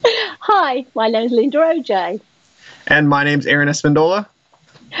Hi, my name's Linda OJ. And my name's Aaron Espindola.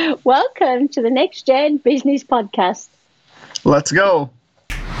 Welcome to the Next Gen Business Podcast. Let's go.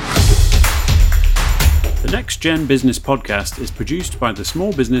 The Next Gen Business Podcast is produced by the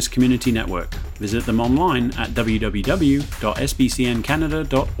Small Business Community Network. Visit them online at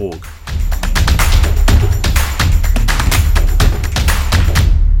www.sbcncanada.org.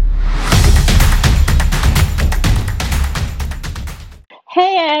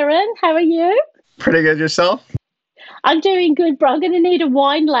 Hey Aaron, how are you? Pretty good, yourself? I'm doing good, but I'm going to need a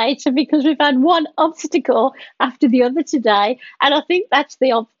wine later because we've had one obstacle after the other today, and I think that's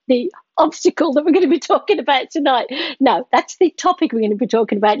the obstacle that we're going to be talking about tonight. No, that's the topic we're going to be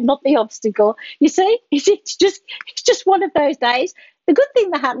talking about, not the obstacle. You see, it's just one of those days. The good thing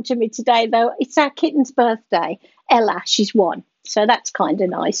that happened to me today, though, it's our kitten's birthday. Ella, she's 1, so that's kind of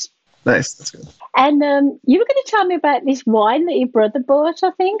nice. Nice, that's good. And you were going to tell me about this wine that your brother bought,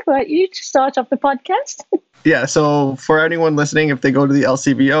 I think, weren't you, to start off the podcast? Yeah, so for anyone listening, if they go to the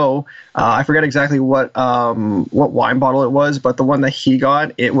LCBO, I forget exactly what wine bottle it was, but the one that he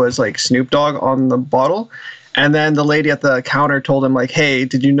got, it was like Snoop Dogg on the bottle. And then the lady at the counter told him, like, hey,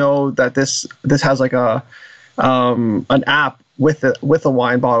 did you know that this has like an app with a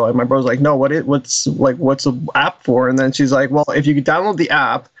wine bottle? And my brother's like, no, what's the app for? And then she's like, well, if you could download the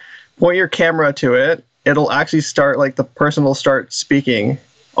app, point your camera to it, it'll actually start, like, the person will start speaking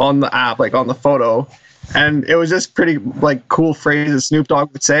on the app, like on the photo. And it was just pretty, like, cool phrases Snoop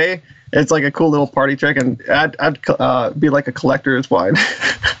Dogg would say. It's like a cool little party trick, and I'd be like a collector's wine.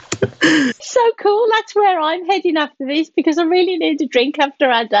 So cool. That's where I'm heading after this because I really need a drink after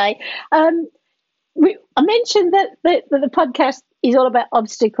our day. I mentioned that the podcast is all about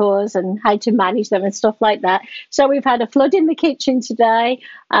obstacles and how to manage them and stuff like that. So we've had a flood in the kitchen today.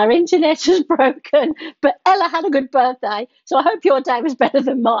 Our internet is broken, but Ella had a good birthday. So I hope your day was better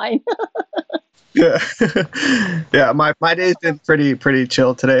than mine. Yeah, yeah. My day's been pretty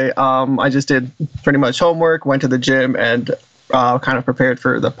chill today. I just did pretty much homework, went to the gym, and kind of prepared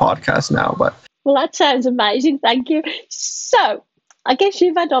for the podcast now. But well, that sounds amazing. Thank you. So I guess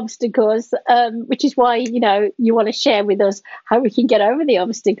you've had obstacles, which is why you want to share with us how we can get over the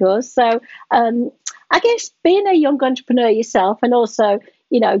obstacles. So I guess being a young entrepreneur yourself, and also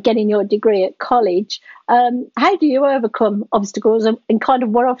getting your degree at college, how do you overcome obstacles, and kind of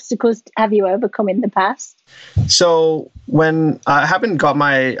what obstacles have you overcome in the past? So when I haven't got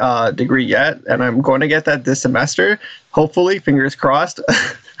my degree yet, and I'm going to get that this semester, hopefully, fingers crossed.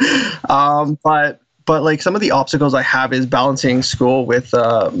 But like some of the obstacles I have is balancing school with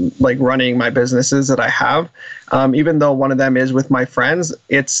like running my businesses that I have. Even though one of them is with my friends,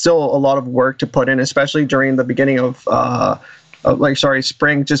 it's still a lot of work to put in, especially during the beginning of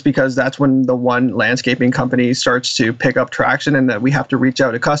spring, just because that's when the one landscaping company starts to pick up traction and that we have to reach out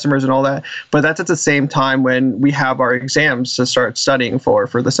to customers and all that. But that's at the same time when we have our exams to start studying for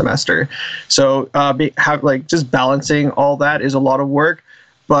the semester. So just balancing all that is a lot of work.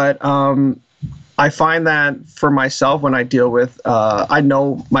 But I find that for myself, when I deal with, I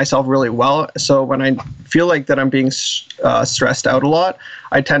know myself really well. So when I feel like that I'm being stressed out a lot,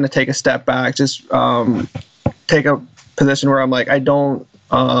 I tend to take a step back, just take a position where I'm like, I kind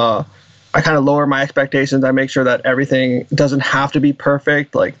of lower my expectations. I make sure that everything doesn't have to be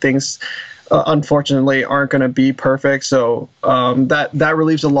perfect. Like things, unfortunately, aren't going to be perfect. So that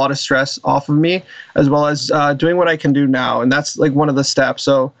relieves a lot of stress off of me, as well as doing what I can do now. And that's like one of the steps.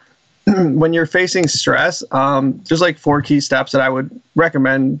 So when you're facing stress, there's like 4 key steps that I would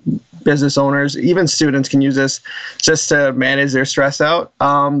recommend business owners, even students can use this just to manage their stress out.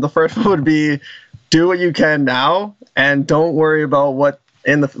 The first one would be do what you can now and don't worry about what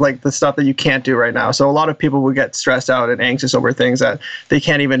in the stuff that you can't do right now. So a lot of people will get stressed out and anxious over things that they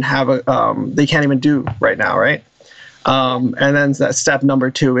can't even they can't even do right now, right? And then that step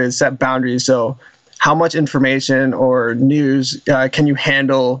number 2 is set boundaries. So how much information or news can you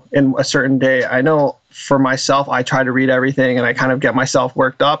handle in a certain day? I know for myself, I try to read everything and I kind of get myself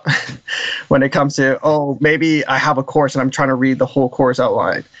worked up when it comes to, maybe I have a course and I'm trying to read the whole course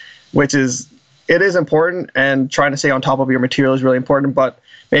outline, it is important, and trying to stay on top of your material is really important, but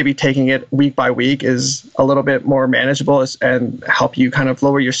maybe taking it week by week is a little bit more manageable and help you kind of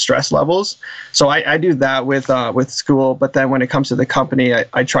lower your stress levels. So I do that with school, but then when it comes to the company,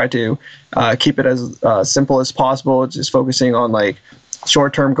 I try to keep it as simple as possible, just focusing on like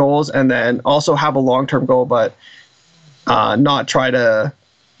short-term goals, and then also have a long-term goal, but not try to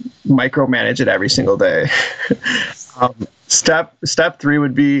micromanage it every single day. Step 3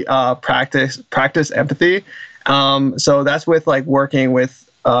 would be practice empathy. So that's with like working with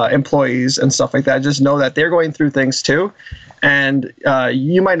employees and stuff like that. Just know that they're going through things too, and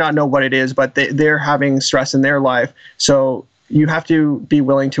you might not know what it is, but they're having stress in their life. So you have to be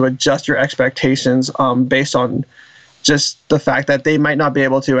willing to adjust your expectations based on just the fact that they might not be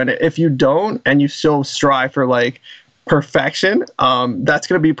able to. And if you don't, and you still strive for like perfection, that's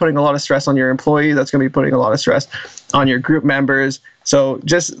going to be putting a lot of stress on your employee. That's going to be putting a lot of stress on your group members. So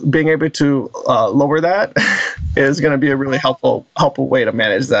just being able to lower that is going to be a really helpful way to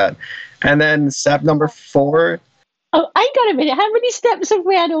manage that. And then step number 4. Oh, hang on a minute. How many steps have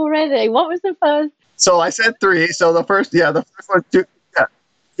we had already? What was the first? So I said 3. So the first one,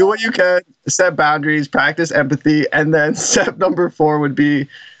 do what you can, set boundaries, practice empathy, and then step number 4 would be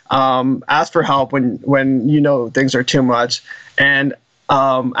ask for help when you know things are too much. And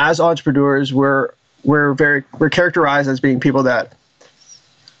as entrepreneurs, we're characterized as being people that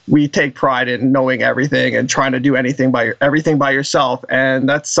we take pride in knowing everything and trying to do everything by yourself, and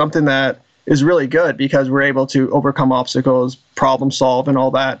that's something that is really good because we're able to overcome obstacles, problem solve, and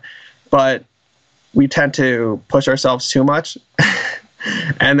all that. But we tend to push ourselves too much,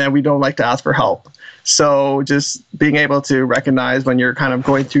 and then we don't like to ask for help. So just being able to recognize when you're kind of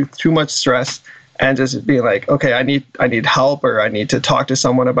going through too much stress and just being like, okay, I need help, or I need to talk to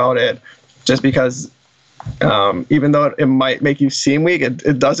someone about it, just because even though it might make you seem weak,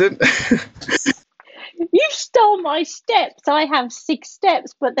 it doesn't. You stole my steps. I have 6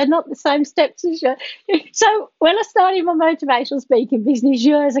 steps, but they're not the same steps as you. So when I started my motivational speaking business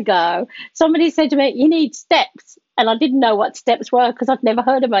years ago, somebody said to me, you need steps. And I didn't know what steps were because I'd never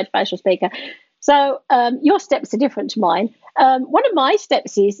heard of motivational speaker. So your steps are different to mine. One of my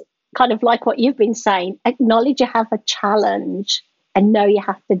steps is kind of like what you've been saying, acknowledge you have a challenge and know you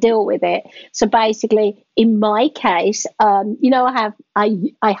have to deal with it. So basically, in my case, I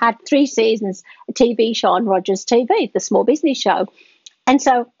had 3 seasons, a TV show on Rogers TV, the small business show. And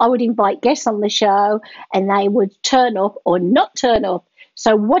so I would invite guests on the show and they would turn up or not turn up.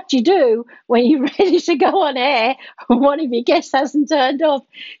 So what do you do when you're ready to go on air and one of your guests hasn't turned up?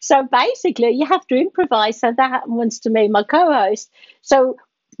 So basically, you have to improvise. So that happened once to me, my co-host. So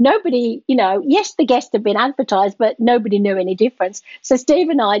nobody, yes, the guests have been advertised, but nobody knew any difference. So Steve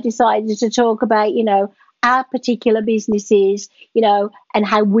and I decided to talk about, our particular businesses, and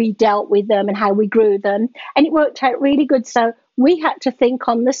how we dealt with them and how we grew them. And it worked out really good. So we had to think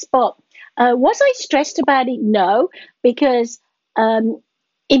on the spot. Was I stressed about it? No, because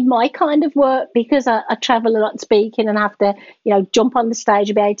in my kind of work, because I travel a lot speaking and have to, jump on the stage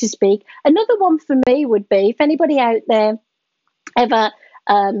and be able to speak. Another one for me would be, if anybody out there ever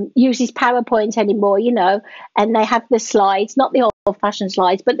uses PowerPoint anymore, and they have the slides, not the old-fashioned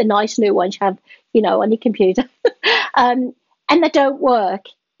slides, but the nice new ones you have, on your computer, and they don't work.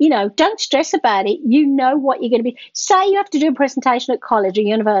 Don't stress about it. You know what you're going to be. Say you have to do a presentation at college or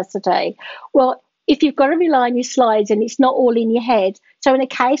university. Well, if you've got to rely on your slides and it's not all in your head, so in a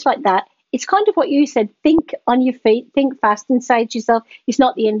case like that, it's kind of what you said, think on your feet, think fast, and say to yourself, it's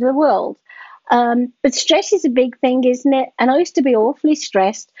not the end of the world. But stress is a big thing, isn't it? And I used to be awfully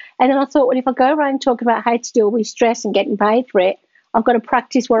stressed. And then I thought, well, if I go around talking about how to deal with stress and getting paid for it, I've got to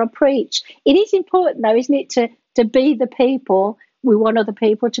practice what I preach. It is important, though, isn't it, to be the people we want other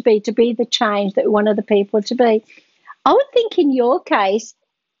people to be the change that we want other people to be. I would think in your case,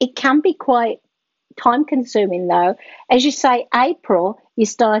 it can be quite time-consuming, though. As you say, April, you're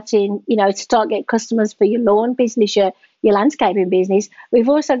starting, to start getting customers for your lawn business, your landscaping business. We've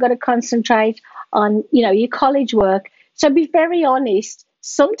also got to concentrate on, your college work. So be very honest.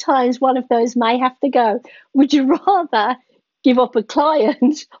 Sometimes one of those may have to go. Would you rather give up a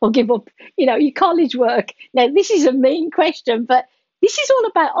client or give up, your college work? Now, this is a mean question, but this is all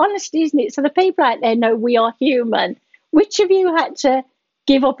about honesty, isn't it? So the people out there know we are human. Which of you had to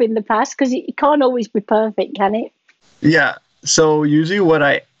give up in the past? Because it can't always be perfect, can it? Yeah. So usually what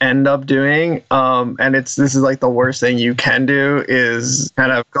I end up doing, and this is like the worst thing you can do, is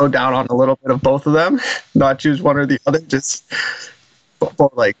kind of go down on a little bit of both of them, not choose one or the other, just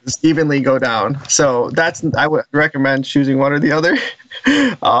evenly go down. So I would recommend choosing one or the other.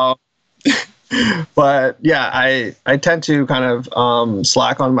 But yeah, I tend to kind of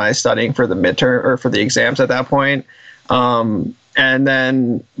slack on my studying for the midterm or for the exams at that point. And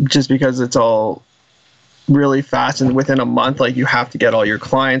then just because it's all really fast and within a month, like you have to get all your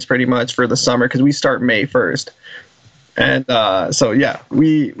clients pretty much for the summer because we start May 1st. And so, yeah,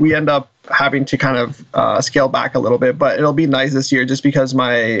 we end up having to kind of scale back a little bit, but it'll be nice this year just because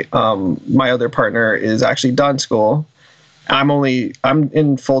my other partner is actually done school. I'm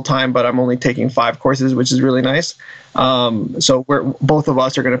in full time, but I'm only taking 5 courses, which is really nice. So we're both of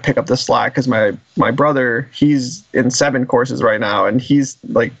us are going to pick up the slack because my brother, he's in 7 courses right now and he's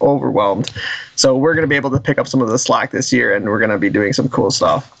like overwhelmed. So we're going to be able to pick up some of the slack this year, and we're going to be doing some cool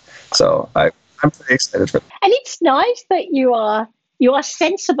stuff. So I'm pretty excited for that. And it's nice that you are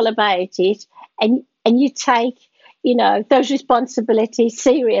sensible about it, and you take, those responsibilities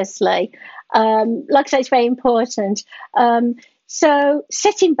seriously. Like I say, it's very important. So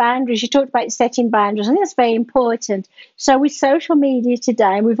setting boundaries, you talked about setting boundaries. I think that's very important. So with social media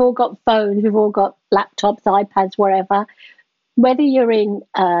today, and we've all got phones, we've all got laptops, iPads, whatever. Whether you're in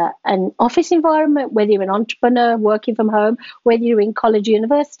an office environment, whether you're an entrepreneur working from home, whether you're in college or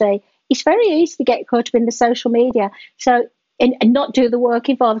university, it's very easy to get caught up in the social media. So and not do the work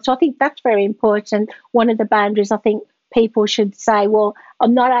involved. So I think that's very important. One of the boundaries I think people should say, well,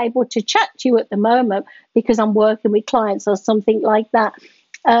 I'm not able to chat to you at the moment because I'm working with clients or something like that.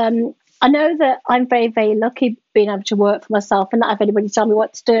 I know that I'm very, very lucky being able to work for myself and not have anybody tell me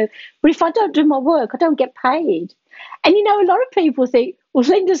what to do. But if I don't do my work, I don't get paid. And, a lot of people think, well,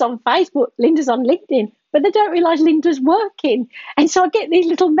 Linda's on Facebook, Linda's on LinkedIn, but they don't realise Linda's working. And so I get these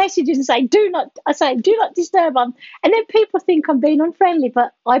little messages and say, do not disturb them. And then people think I'm being unfriendly,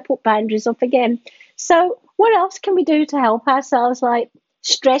 but I put boundaries up again. So what else can we do to help ourselves? Like,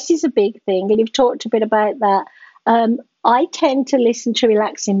 stress is a big thing, and you've talked a bit about that. I tend to listen to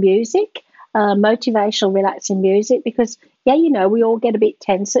relaxing music, motivational relaxing music, because, we all get a bit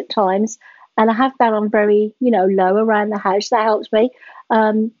tense at times. And I have that on very, low around the house. That helps me.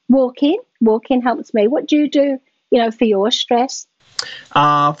 Walking helps me. What do you do, for your stress?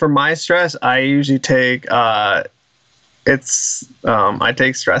 For my stress, I usually take I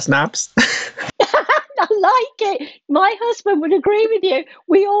take stress naps. I like it. My husband would agree with you.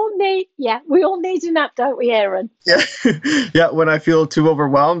 We all need a nap, don't we, Aaron? Yeah. Yeah. When I feel too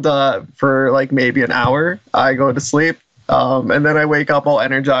overwhelmed, for like maybe an hour, I go to sleep. And then I wake up all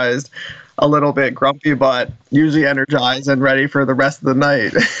energized, a little bit grumpy, but usually energized and ready for the rest of the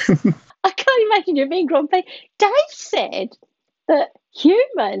night. I can't imagine you being grumpy. Dave said that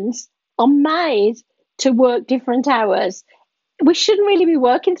humans are made to work different hours. We shouldn't really be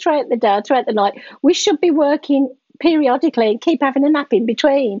working throughout the day, throughout the night. We should be working periodically and keep having a nap in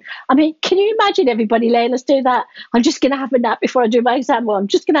between. I mean, can you imagine everybody letting us do that? I'm just going to have a nap before I do my exam, or I'm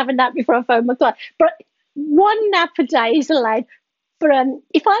just going to have a nap before I phone my client. But one nap a day is allowed. But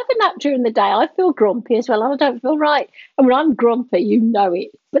if I have a nap during the day, I feel grumpy as well. I don't feel right. And when I'm grumpy, you know it.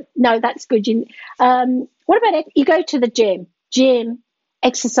 But no, that's good. What about it? You go to the gym.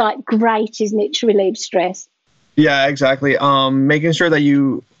 Exercise, great, isn't it, to relieve stress? Yeah, exactly. Making sure that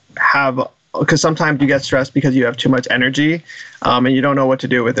you have, because sometimes you get stressed because you have too much energy, and you don't know what to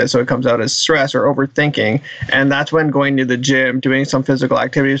do with it. So it comes out as stress or overthinking. And that's when going to the gym, doing some physical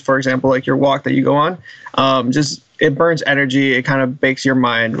activities, for example, like your walk that you go on, it burns energy. It kind of makes your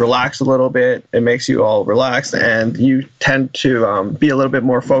mind relax a little bit. It makes you all relaxed, and you tend to be a little bit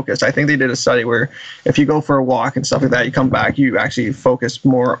more focused. I think they did a study where if you go for a walk and stuff like that, you come back, you actually focus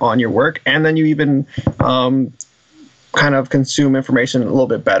more on your work, and then you even kind of consume information a little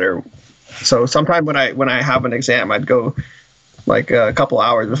bit better. So sometimes when I have an exam, I'd go like a couple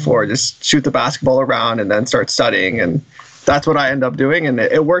hours before, just shoot the basketball around and then start studying, and that's what I end up doing, and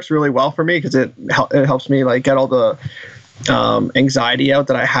it works really well for me because it helps me like get all the anxiety out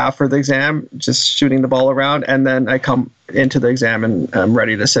that I have for the exam, just shooting the ball around, and then I come into the exam and I'm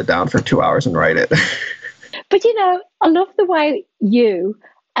ready to sit down for 2 hours and write it. But I love the way you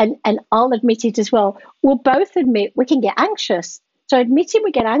and I'll admit it as well. We'll both admit we can get anxious. So admitting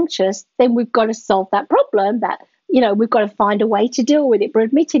we get anxious, then we've got to solve that problem. That we've got to find a way to deal with it, but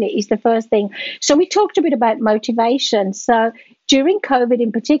admitting it is the first thing. So we talked a bit about motivation. So during COVID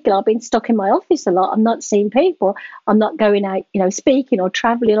in particular, I've been stuck in my office a lot. I'm not seeing people. I'm not going out, speaking or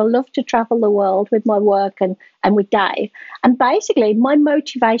traveling. I love to travel the world with my work and with Dave. And basically, my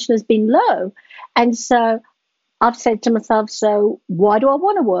motivation has been low. And so I've said to myself, so why do I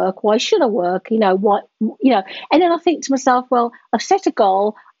want to work? Why should I work? And then I think to myself, well, I've set a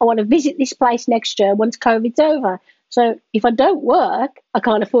goal. I want to visit this place next year once COVID's over. So if I don't work, I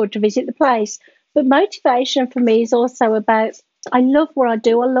can't afford to visit the place. But motivation for me is also about, I love what I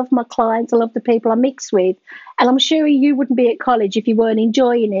do. I love my clients. I love the people I mix with. And I'm sure you wouldn't be at college if you weren't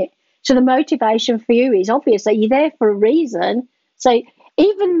enjoying it. So the motivation for you is obviously you're there for a reason. So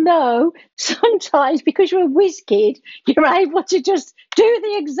even though sometimes because you're a whiz kid, you're able to just do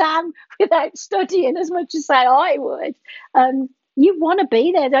the exam without studying as much as, say, I would, you want to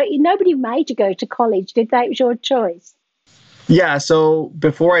be there, don't you? Nobody made you go to college, did they? It was your choice. Yeah, so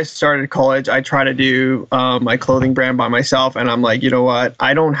before I started college, I tried to do my clothing brand by myself, and I'm like, you know what?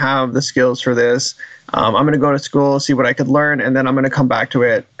 I don't have the skills for this. I'm going to go to school, see what I could learn, and then I'm going to come back to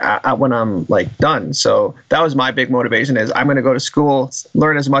it when I'm like done. So that was my big motivation: is I'm going to go to school,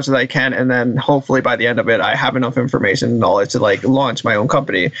 learn as much as I can, and then hopefully by the end of it, I have enough information and knowledge to like launch my own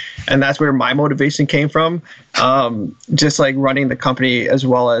company. And that's where my motivation came from. Just like running the company as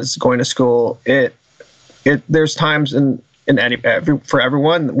well as going to school. There's times for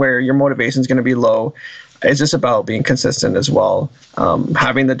everyone where your motivation is going to be low. It's just about being consistent as well,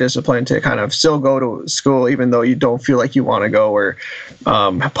 having the discipline to kind of still go to school even though you don't feel like you want to go, or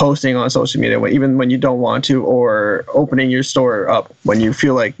posting on social media even when you don't want to, or opening your store up when you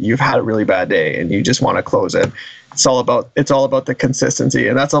feel like you've had a really bad day and you just want to close it. It's all about the consistency,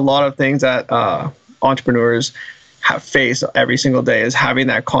 and that's a lot of things that entrepreneurs face every single day, is having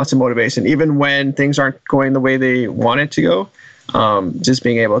that constant motivation even when things aren't going the way they want it to go. Just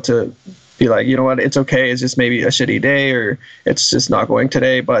being able to be like, you know what, it's okay, it's just maybe a shitty day, or it's just not going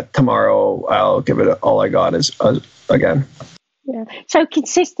today, but tomorrow I'll give it all I got again. Yeah. So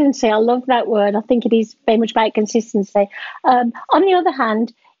consistency, I love that word. I think it is very much about consistency. On the other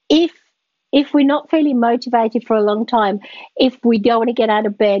hand, if we're not feeling motivated for a long time, if we don't want to get out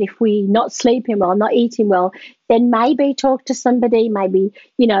of bed, if we're not sleeping well, not eating well, then maybe talk to somebody, maybe,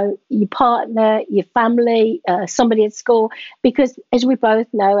 your partner, your family, somebody at school, because as we both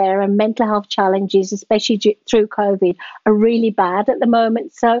know, our mental health challenges, especially through COVID, are really bad at the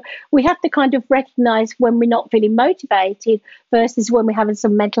moment. So we have to kind of recognize when we're not feeling motivated versus when we're having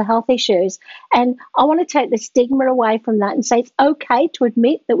some mental health issues. And I want to take the stigma away from that and say it's okay to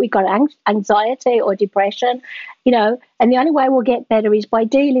admit that we've got anxiety or depression, and the only way we'll get better is by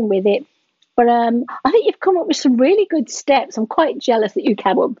dealing with it. But I think you've come up with some really good steps. I'm quite jealous that you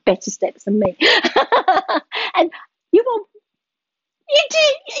came up with better steps than me. And you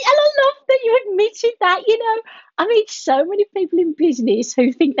did, and I love that you admitted that. I meet so many people in business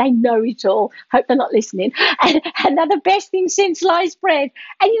who think they know it all. Hope they're not listening. And they're the best thing since sliced bread.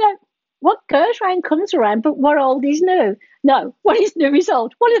 And what goes round comes around, but what old is new? No, what is new is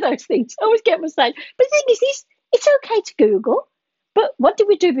old. One of those things. I always get myself. But the thing is this, it's okay to Google. But what did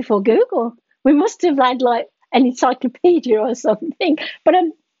we do before Google? We must have had like an encyclopedia or something. But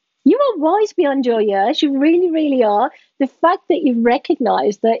you are wise beyond your years. You really, really are. The fact that you've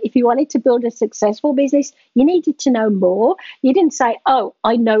recognised that if you wanted to build a successful business, you needed to know more. You didn't say, "Oh,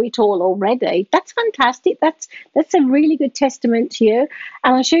 I know it all already." That's fantastic. That's a really good testament to you.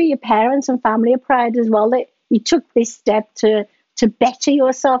 And I'm sure your parents and family are proud as well that you took this step to better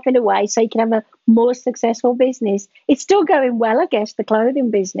yourself in a way so you can have a more successful business. It's still going well, I guess, the clothing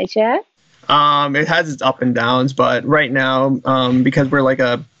business, yeah? It has its up and downs, but right now, because we're like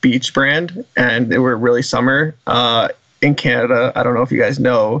a beach brand and we're really summer in Canada, I don't know if you guys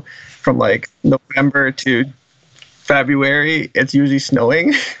know, from like November to February, it's usually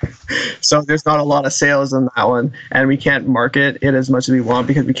snowing. So there's not a lot of sales on that one, and we can't market it as much as we want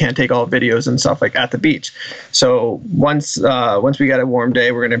because we can't take all videos and stuff like at the beach. So once we get a warm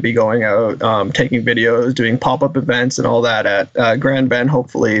day, we're going to be going out, taking videos, doing pop-up events and all that at Grand Bend,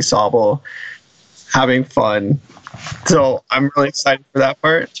 hopefully Sauble, having fun. So I'm really excited for that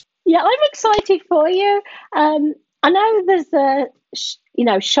part. Yeah, I'm excited for you. I know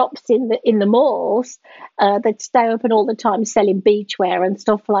there's shops in the malls that stay open all the time selling beachwear and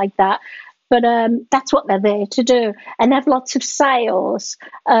stuff like that. But that's what they're there to do, and they have lots of sales.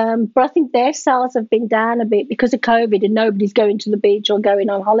 But I think their sales have been down a bit because of COVID and nobody's going to the beach or going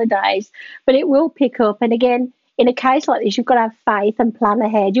on holidays. But it will pick up. And again, in a case like this, you've got to have faith and plan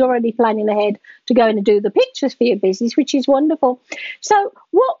ahead. You're already planning ahead to go in and do the pictures for your business, which is wonderful. So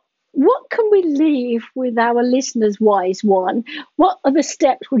what can we leave with our listeners, wise one? What other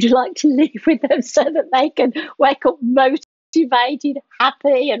steps would you like to leave with them so that they can wake up motivated,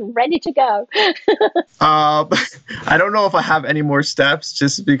 happy, and ready to go? I don't know if I have any more steps,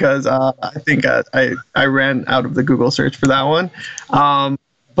 just because I think I ran out of the Google search for that one.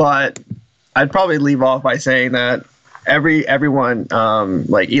 But I'd probably leave off by saying that everyone,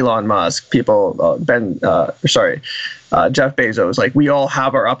 like Elon Musk, people, Jeff Bezos, like we all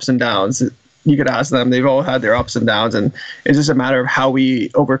have our ups and downs. You could ask them; they've all had their ups and downs, and it's just a matter of how we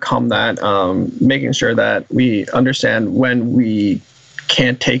overcome that. Making sure that we understand when we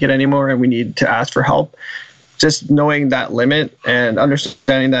can't take it anymore and we need to ask for help. Just knowing that limit and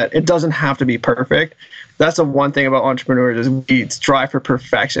understanding that it doesn't have to be perfect. That's the one thing about entrepreneurs is we strive for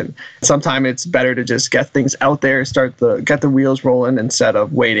perfection. Sometimes it's better to just get things out there, get the wheels rolling instead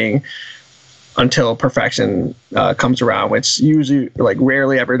of waiting until perfection comes around, which usually like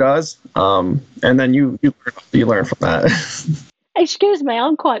rarely ever does. And then you learn from that. Excuse me,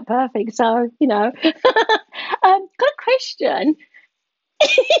 I'm quite perfect, so got a question.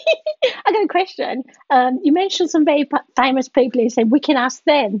 I got a question. You mentioned some very famous people and you said we can ask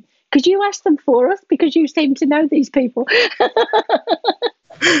them. Could you ask them for us because you seem to know these people?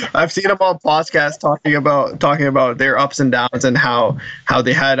 I've seen them on podcasts talking about their ups and downs and how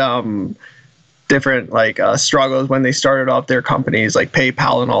they had different like struggles when they started off their companies like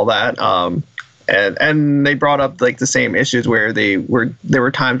PayPal and all that. And they brought up like the same issues where there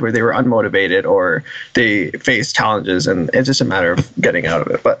were times where they were unmotivated or they faced challenges, and it's just a matter of getting out of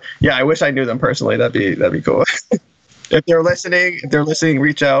it. But yeah, I wish I knew them personally. That'd be cool. If they're listening,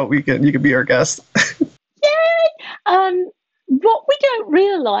 reach out. You could be our guest. Yay! What we don't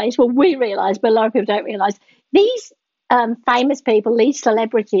realise, well, we realise, but a lot of people don't realise, these famous people, these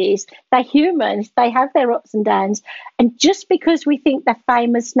celebrities, they're humans. They have their ups and downs. And just because we think they're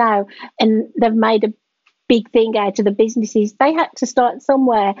famous now and they've made a big thing out of the businesses, they had to start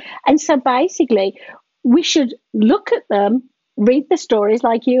somewhere. And so basically, we should look at them, read the stories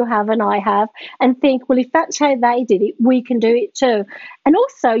like you have and I have, and think, well, if that's how they did it, we can do it too. And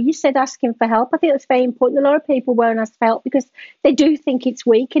also, you said asking for help. I think that's very important. A lot of people won't ask for help because they do think it's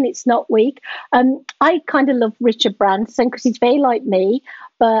weak, and it's not weak. I kind of love Richard Branson because he's very like me,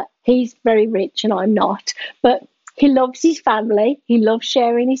 but he's very rich and I'm not. But he loves his family. He loves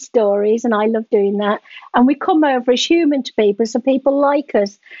sharing his stories, and I love doing that. And we come over as human to people, so people like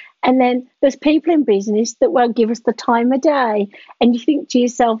us. And then there's people in business that won't give us the time of day. And you think to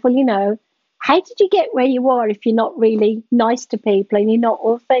yourself, well, how did you get where you are if you're not really nice to people and you're not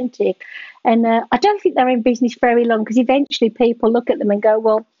authentic? And I don't think they're in business very long, because eventually people look at them and go,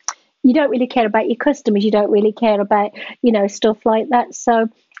 well, you don't really care about your customers. You don't really care about, stuff like that. So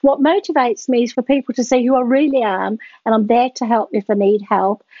what motivates me is for people to see who I really am, and I'm there to help if I need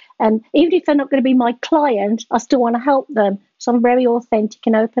help. And even if they're not going to be my client, I still want to help them. So I'm very authentic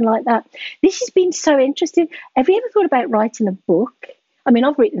and open like that. This has been so interesting. Have you ever thought about writing a book? I mean,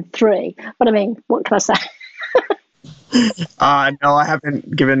 I've written 3, but I mean, what can I say? No, I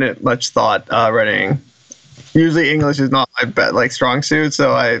haven't given it much thought. Writing. Usually English is not my strong suit.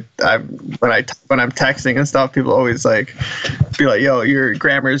 So when I'm texting and stuff, people always be like, "Yo, your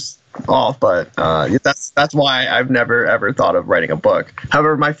grammar's off." But that's why I've never ever thought of writing a book.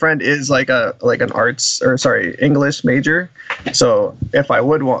 However, my friend is an English major. So if I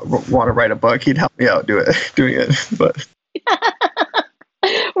would want to write a book, he'd help me out doing it. But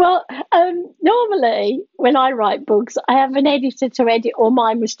well, normally when I write books, I have an editor to edit all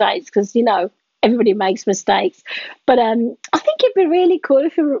my mistakes because everybody makes mistakes. But I think it'd be really cool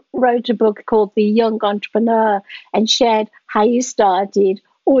if you wrote a book called The Young Entrepreneur and shared how you started,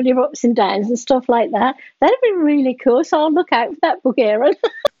 all your ups and downs and stuff like that. That'd be really cool. So I'll look out for that book, Aaron.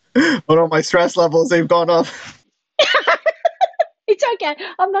 Oh, my stress levels, they've gone up. It's okay.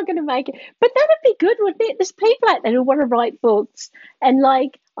 I'm not going to make it. But that'd be good, wouldn't it? There's people out there who want to write books. And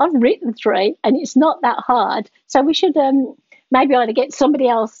I've written 3 and it's not that hard. So we should maybe I ought to get somebody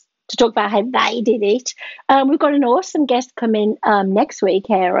else to talk about how they did it. We've got an awesome guest coming next week,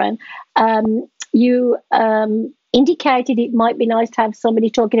 Aaron. You indicated it might be nice to have somebody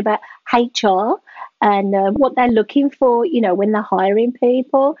talking about HR and what they're looking for, when they're hiring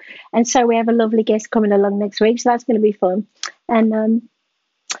people. And so we have a lovely guest coming along next week, so that's going to be fun. And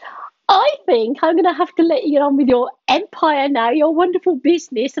I think I'm going to have to let you get on with your empire now, your wonderful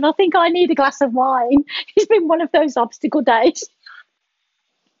business, and I think I need a glass of wine. It's been one of those obstacle days.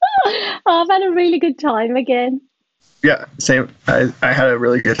 I've had a really good time again. Yeah, same. I had a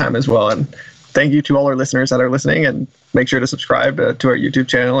really good time as well. And thank you to all our listeners that are listening. And make sure to subscribe to our YouTube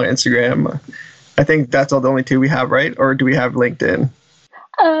channel and Instagram. I think that's all the only 2 we have, right? Or do we have LinkedIn?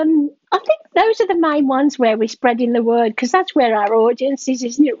 I think those are the main ones where we're spreading the word, because that's where our audience is,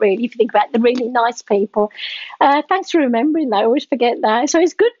 isn't it, really, if you think about the really nice people. Thanks for remembering that. I always forget that. So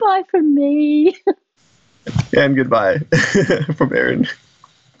it's goodbye from me. And goodbye from Aaron.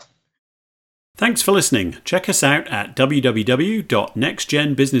 Thanks for listening. Check us out at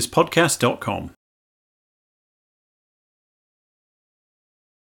www.nextgenbusinesspodcast.com.